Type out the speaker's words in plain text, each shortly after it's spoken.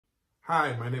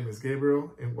Hi, my name is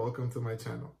Gabriel and welcome to my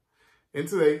channel. And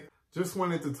today, just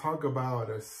wanted to talk about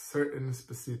a certain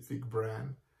specific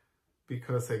brand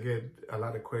because I get a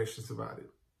lot of questions about it.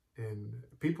 And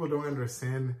people don't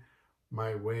understand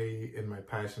my way and my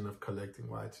passion of collecting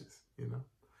watches, you know.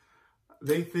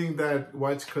 They think that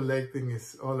watch collecting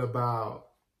is all about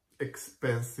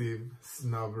expensive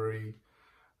snobbery,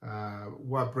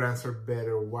 what brands are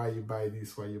better, why you buy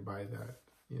this, why you buy that,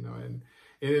 you know. And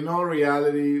in all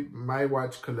reality, my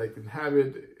watch collecting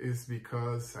habit is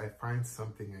because I find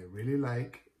something I really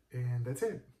like and that's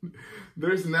it.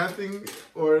 There's nothing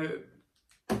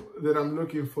that I'm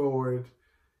looking forward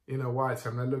in a watch.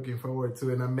 I'm not looking forward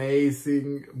to an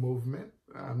amazing movement.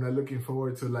 I'm not looking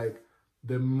forward to like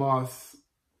the most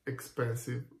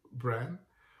expensive brand.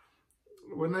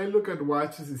 When I look at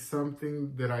watches, it's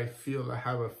something that I feel, I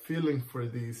have a feeling for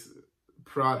this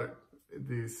product,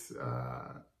 this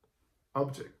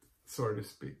object, so to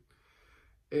speak.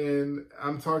 And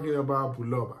I'm talking about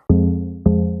Bulova.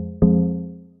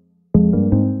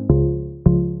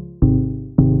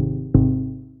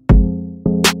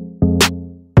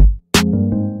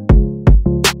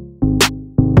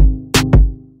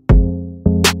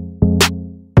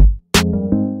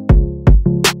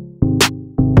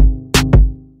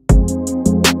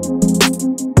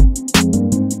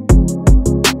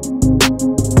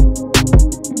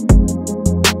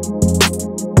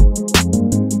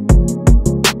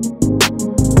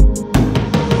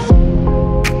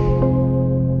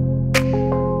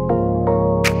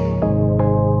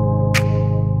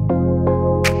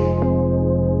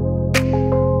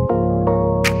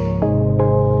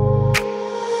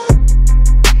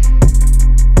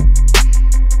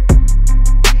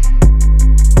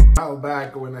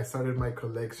 Back when I started my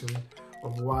collection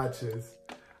of watches,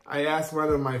 I asked one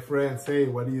of my friends, hey,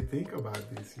 what do you think about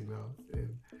this, you know?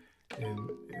 And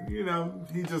you know,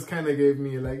 he just kind of gave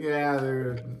me like, yeah,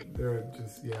 they're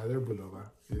Bulova.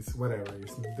 It's whatever.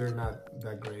 They're not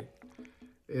that great.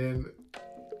 And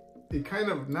it kind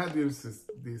of, not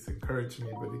this encouraged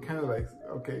me, but it kind of like,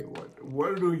 okay,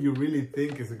 what do you really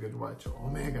think is a good watch?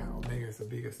 Omega is the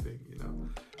biggest thing, you know?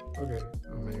 Okay,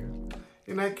 Omega.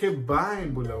 And I kept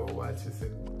buying Bulova watches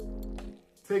and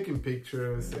taking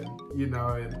pictures and, you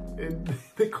know, and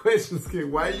the questions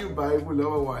came, why you buy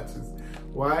Bulova watches?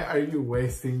 Why are you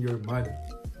wasting your money?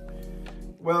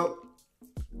 Well,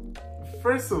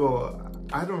 first of all,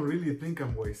 I don't really think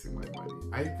I'm wasting my money.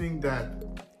 I think that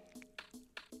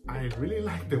I really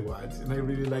like the watch and I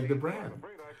really like the brand.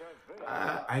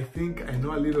 I think I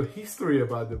know a little history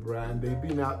about the brand. They've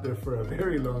been out there for a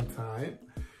very long time.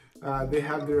 They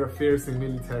have their affairs in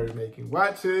military making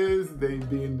watches. They've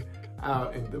been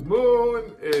out in the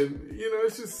moon and, you know,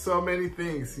 it's just so many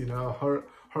things, you know,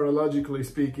 horologically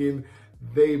speaking,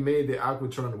 they made the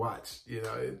Aquatron watch, you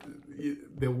know,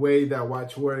 the way that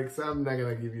watch works. I'm not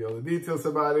going to give you all the details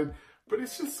about it, but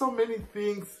it's just so many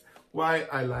things why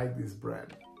I like this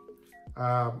brand.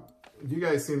 You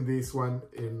guys seen this one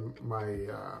in my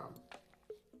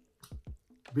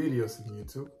videos in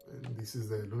YouTube, and this is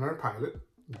the Lunar Pilot.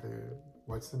 The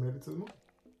watch that made it to the moon.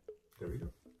 There we go,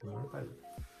 Lunar Pilot.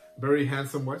 Very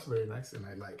handsome watch, very nice, and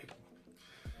I like it.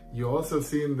 You also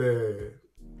seen the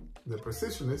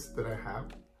Precisionist that I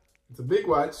have. It's a big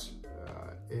watch,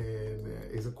 and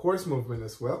it's a quartz movement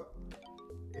as well,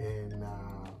 and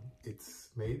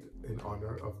it's made in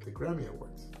honor of the Grammy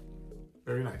Awards.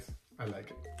 Very nice, I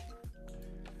like it.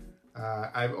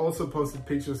 I've also posted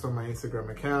pictures on my Instagram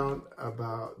account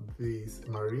about this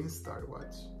Marine Star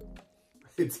watch.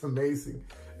 It's amazing.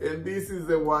 And this is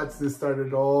the watch that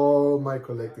started all my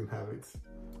collecting habits.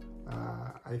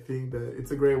 I think that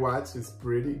it's a great watch. It's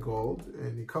pretty gold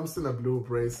and it comes in a blue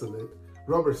bracelet,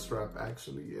 rubber strap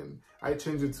actually. And I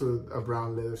changed it to a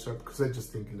brown leather strap because I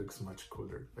just think it looks much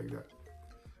cooler like that.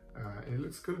 And it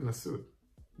looks good in a suit,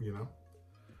 you know.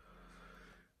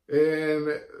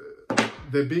 And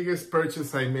the biggest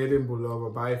purchase I made in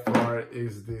Bulova by far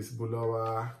is this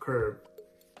Bulova Curve.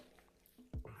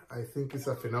 I think it's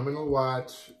a phenomenal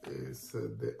watch. It's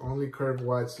the only curved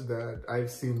watch that I've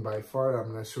seen by far.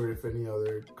 I'm not sure if any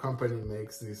other company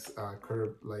makes these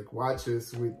curved like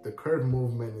watches with the curved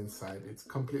movement inside. It's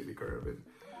completely curved,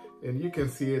 and you can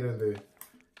see it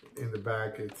in the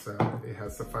back. It's it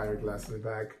has sapphire glass in the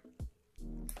back.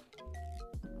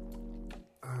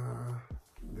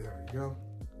 There we go.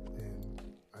 And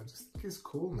I just think it's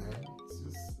cool, man. It's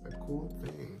just a cool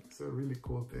thing. It's a really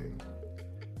cool thing,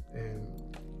 and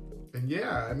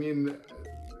yeah, I mean,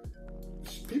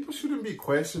 people shouldn't be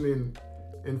questioning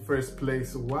in first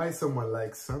place why someone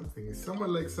likes something. If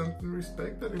someone likes something,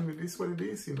 respect that, and it is what it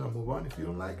is, you know, move on. If you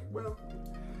don't like it, well,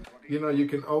 you know, you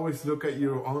can always look at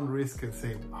your own risk and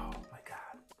say, oh my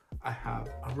God, I have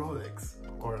a Rolex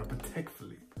or a Patek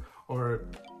Philippe or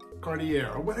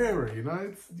Cartier or whatever, you know,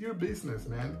 it's your business,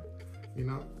 man. You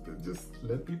know, just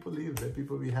let people live, let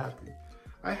people be happy.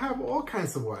 I have all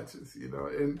kinds of watches, you know,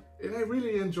 and I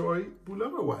really enjoy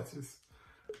Bulova watches.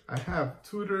 I have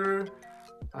Tudor,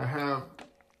 I have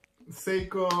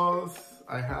Seikos,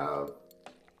 I have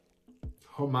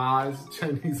homage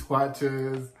Chinese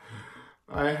watches,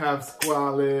 I have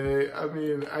Squale. I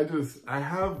mean, I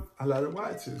have a lot of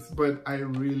watches, but I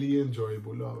really enjoy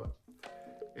Bulova.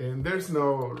 And there's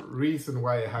no reason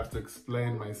why I have to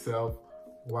explain myself.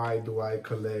 Why do I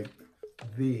collect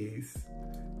these?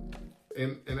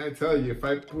 And I tell you, if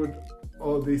I put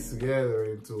all these together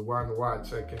into one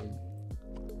watch, I can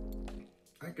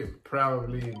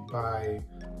probably buy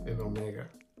an Omega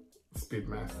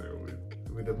Speedmaster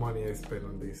with the money I spent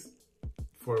on these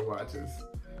 4 watches.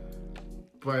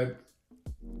 But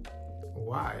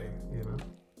why, you know?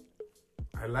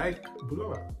 I like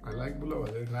Bulova. I like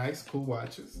Bulova. They're nice, cool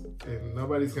watches, and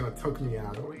nobody's gonna talk me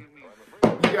out of it.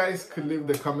 You guys could leave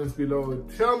the comments below.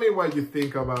 Tell me what you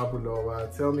think about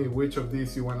Bulova. Tell me which of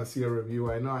these you want to see a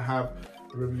review. I know I have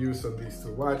reviews on these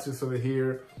 2 watches over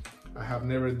here. I have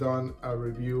never done a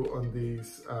review on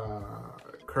these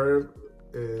Curve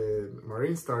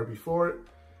Marine Star before,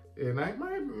 and I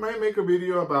might make a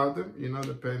video about them, you know,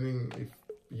 depending if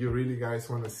you really guys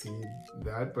want to see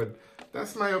that. But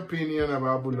that's my opinion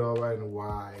about Bulova and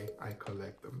why I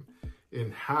collect them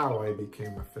and how I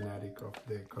became a fanatic of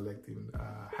the collecting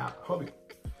hobby.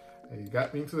 It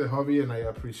got me into the hobby, and I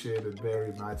appreciate it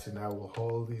very much, and I will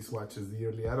hold these watches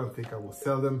dearly. I don't think I will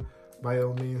sell them. By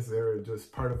all means, they're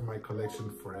just part of my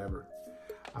collection forever.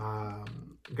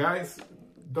 Guys,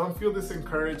 don't feel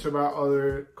disencouraged about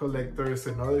other collectors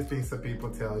and other things that people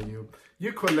tell you.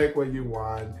 You collect what you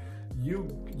want.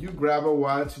 You grab a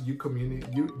watch, you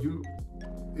communicate,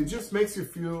 it just makes you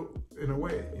feel in a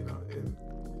way, you know, and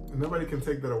nobody can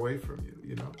take that away from you,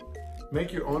 you know.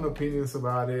 Make your own opinions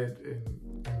about it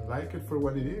and like it for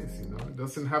what it is, you know. It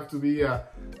doesn't have to be a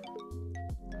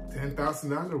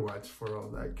 $10,000 watch for all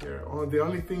that care. Oh, the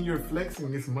only thing you're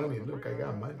flexing is money. Look, I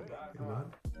got money, you know.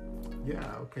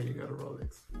 Yeah, okay, you got a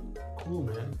Rolex. Cool,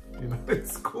 man. You know,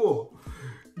 it's cool.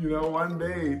 You know, one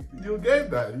day you'll get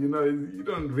that. You know, you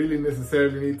don't really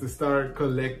necessarily need to start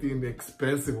collecting the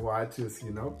expensive watches,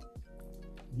 you know.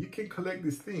 You can collect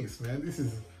these things, man.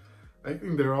 I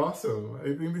think they're awesome.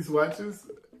 I think these watches,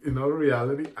 in all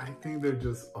reality, I think they're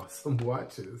just awesome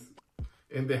watches.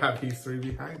 And they have history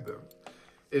behind them.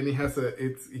 And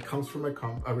it comes from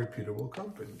a reputable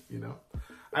company, you know.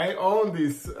 I own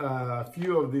these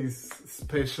few of these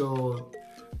special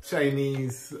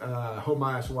Chinese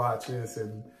homage watches,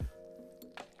 and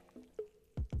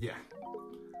yeah,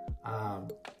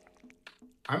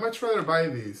 I much rather buy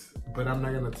these, but I'm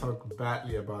not gonna talk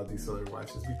badly about these other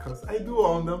watches because I do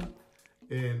own them,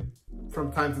 and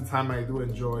from time to time I do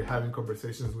enjoy having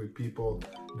conversations with people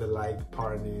that like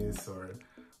Parnis or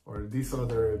these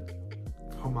other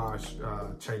homage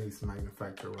Chinese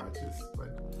manufacturer watches.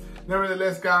 But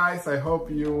nevertheless, guys, I hope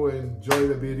you enjoy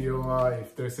the video.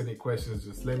 If there's any questions,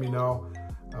 just let me know.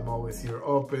 I'm always here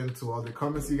open to all the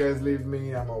comments you guys leave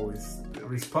me. I'm always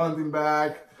responding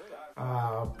back.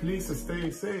 Please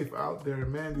stay safe out there,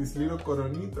 man. These little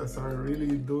coronitas are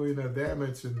really doing a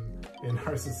damage in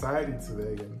our society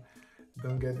today, and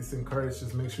don't get disencouraged.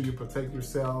 Just make sure you protect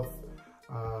yourself.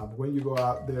 When you go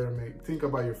out there, think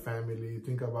about your family,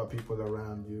 think about people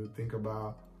around you, think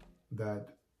about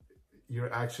that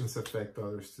your actions affect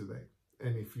others today.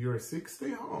 And if you're sick, stay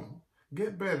home,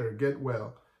 get better, get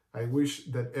well. I wish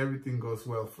that everything goes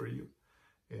well for you.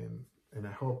 And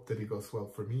I hope that it goes well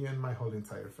for me and my whole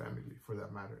entire family, for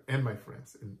that matter, and my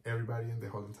friends and everybody in the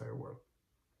whole entire world.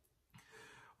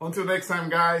 Until next time,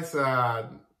 guys, I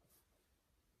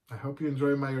hope you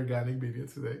enjoyed my organic video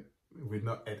today with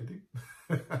no editing.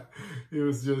 It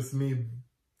was just me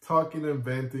talking and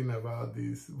venting about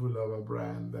this Bulova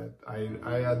brand that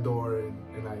I adore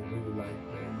and I really like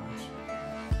very much.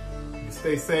 You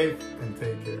stay safe and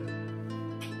take care.